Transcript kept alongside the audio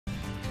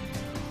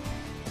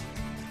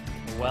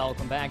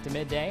Welcome back to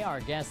Midday. Our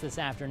guests this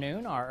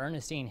afternoon are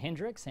Ernestine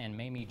Hendricks and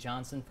Mamie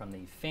Johnson from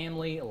the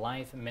Family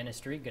Life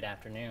Ministry. Good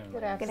afternoon.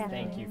 Good afternoon.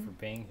 Thank you for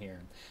being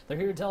here. They're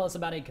here to tell us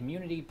about a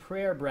community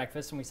prayer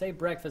breakfast. And we say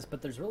breakfast,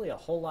 but there's really a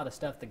whole lot of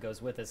stuff that goes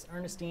with this.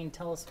 Ernestine,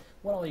 tell us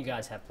what all you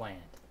guys have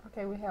planned.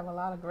 Okay, we have a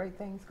lot of great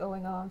things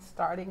going on.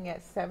 Starting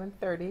at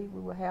 7:30,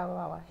 we will have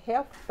our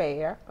health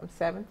fair from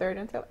 7:30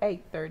 until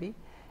 8:30.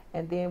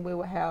 And then we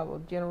will have a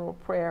general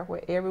prayer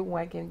where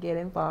everyone can get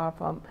involved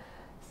from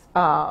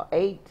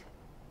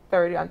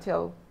 8:30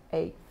 until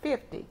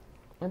 8:50.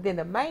 And then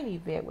the main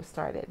event will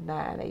start at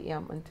 9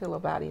 a.m. until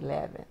about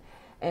 11.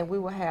 And we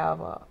will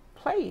have a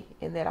play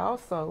in that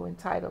also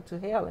entitled To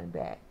Hell and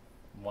Back.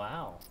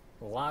 Wow.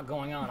 A lot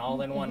going on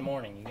all in one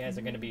morning. You guys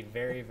are going to be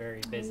very,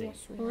 very busy.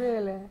 Yes,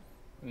 Really?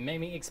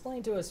 Mamie,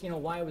 explain to us,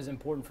 why it was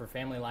important for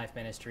Family Life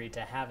Ministry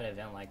to have an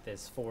event like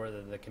this for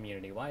the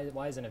community.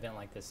 Why is an event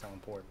like this so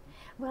important?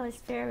 Well, it's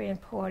very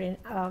important.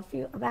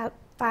 About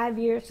 5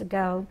 years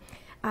ago,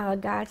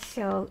 God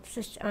showed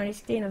Sister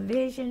Ernestine a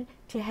vision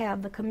to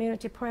have the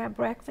community prayer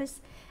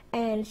breakfast,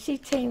 and she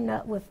teamed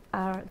up with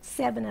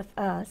 7 of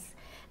us.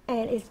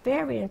 And it's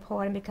very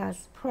important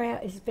because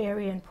prayer is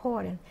very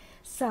important.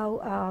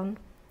 So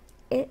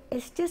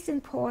it's just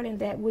important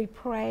that we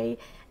pray,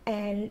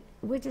 and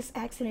we're just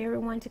asking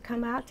everyone to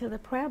come out to the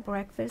prayer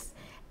breakfast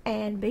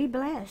and be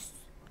blessed.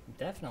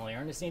 Definitely.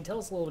 Ernestine, tell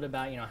us a little bit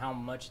about, how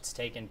much it's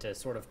taken to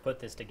sort of put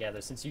this together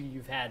since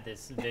you've had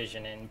this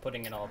vision and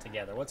putting it all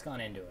together. What's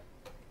gone into it?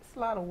 It's a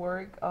lot of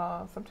work.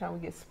 Sometimes we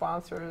get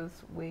sponsors.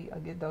 We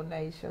get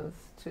donations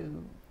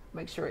to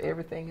make sure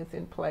everything is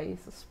in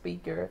place. A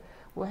speaker.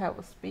 We'll have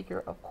a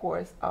speaker, of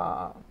course,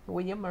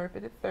 William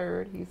Murphy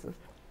III. He's a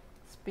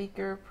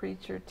speaker,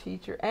 preacher,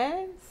 teacher,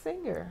 and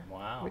singer.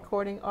 Wow.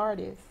 Recording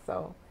artist.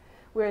 So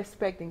we're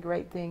expecting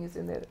great things.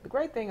 And the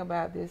great thing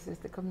about this is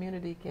the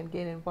community can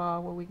get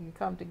involved where we can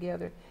come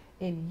together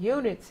in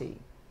unity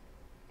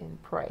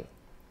and pray.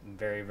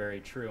 Very,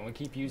 very true. And we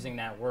keep using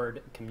that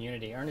word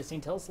community.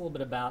 Ernestine, tell us a little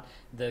bit about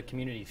the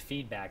community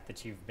feedback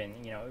that you've been,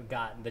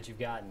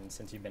 gotten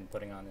since you've been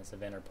putting on this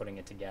event or putting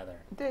it together.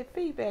 The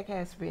feedback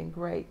has been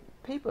great.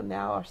 People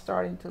now are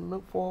starting to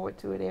look forward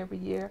to it every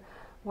year.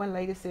 One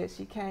lady said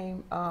she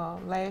came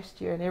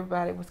last year and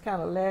everybody was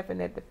kind of laughing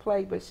at the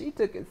play, but she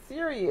took it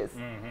serious.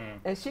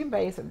 And she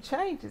made some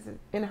changes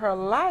in her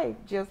life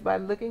just by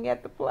looking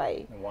at the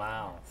play.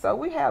 Wow. So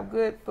we have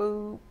good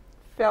food,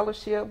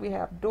 fellowship, we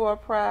have door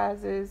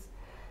prizes.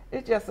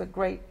 It's just a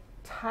great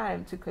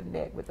time to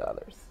connect with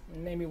others.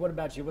 Mamie, what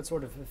about you? What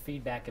sort of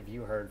feedback have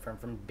you heard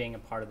from being a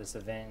part of this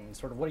event, and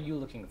sort of what are you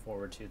looking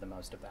forward to the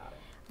most about it?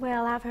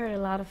 Well, I've heard a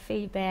lot of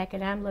feedback,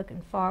 and I'm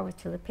looking forward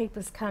to the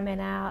people's coming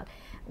out.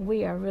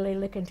 We are really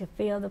looking to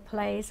fill the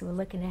place. We're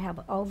looking to have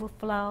an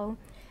overflow,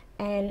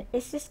 and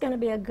it's just going to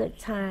be a good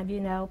time,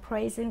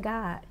 praising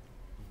God.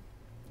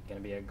 It's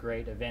going to be a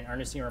great event.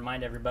 Ernestine,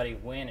 remind everybody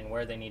when and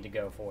where they need to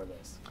go for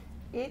this.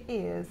 It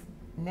is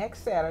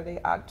next Saturday,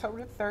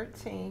 October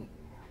 13th.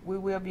 We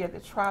will be at the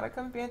Trotter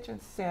Convention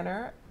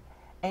Center.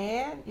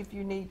 And if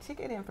you need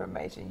ticket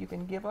information, you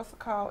can give us a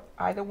call,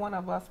 either one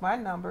of us. My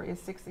number is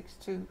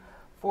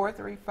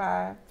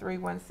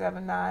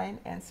 662-435-3179,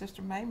 and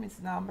Sister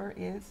Mamie's number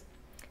is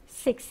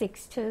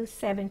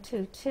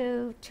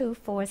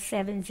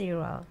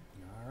 662-722-2470. All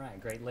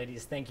right, great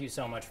ladies. Thank you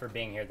so much for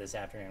being here this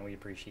afternoon. We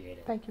appreciate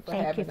it. Thank you for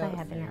having us.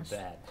 having us.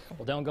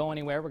 Well, don't go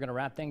anywhere. We're going to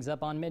wrap things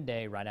up on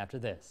Midday right after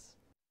this.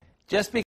 Just because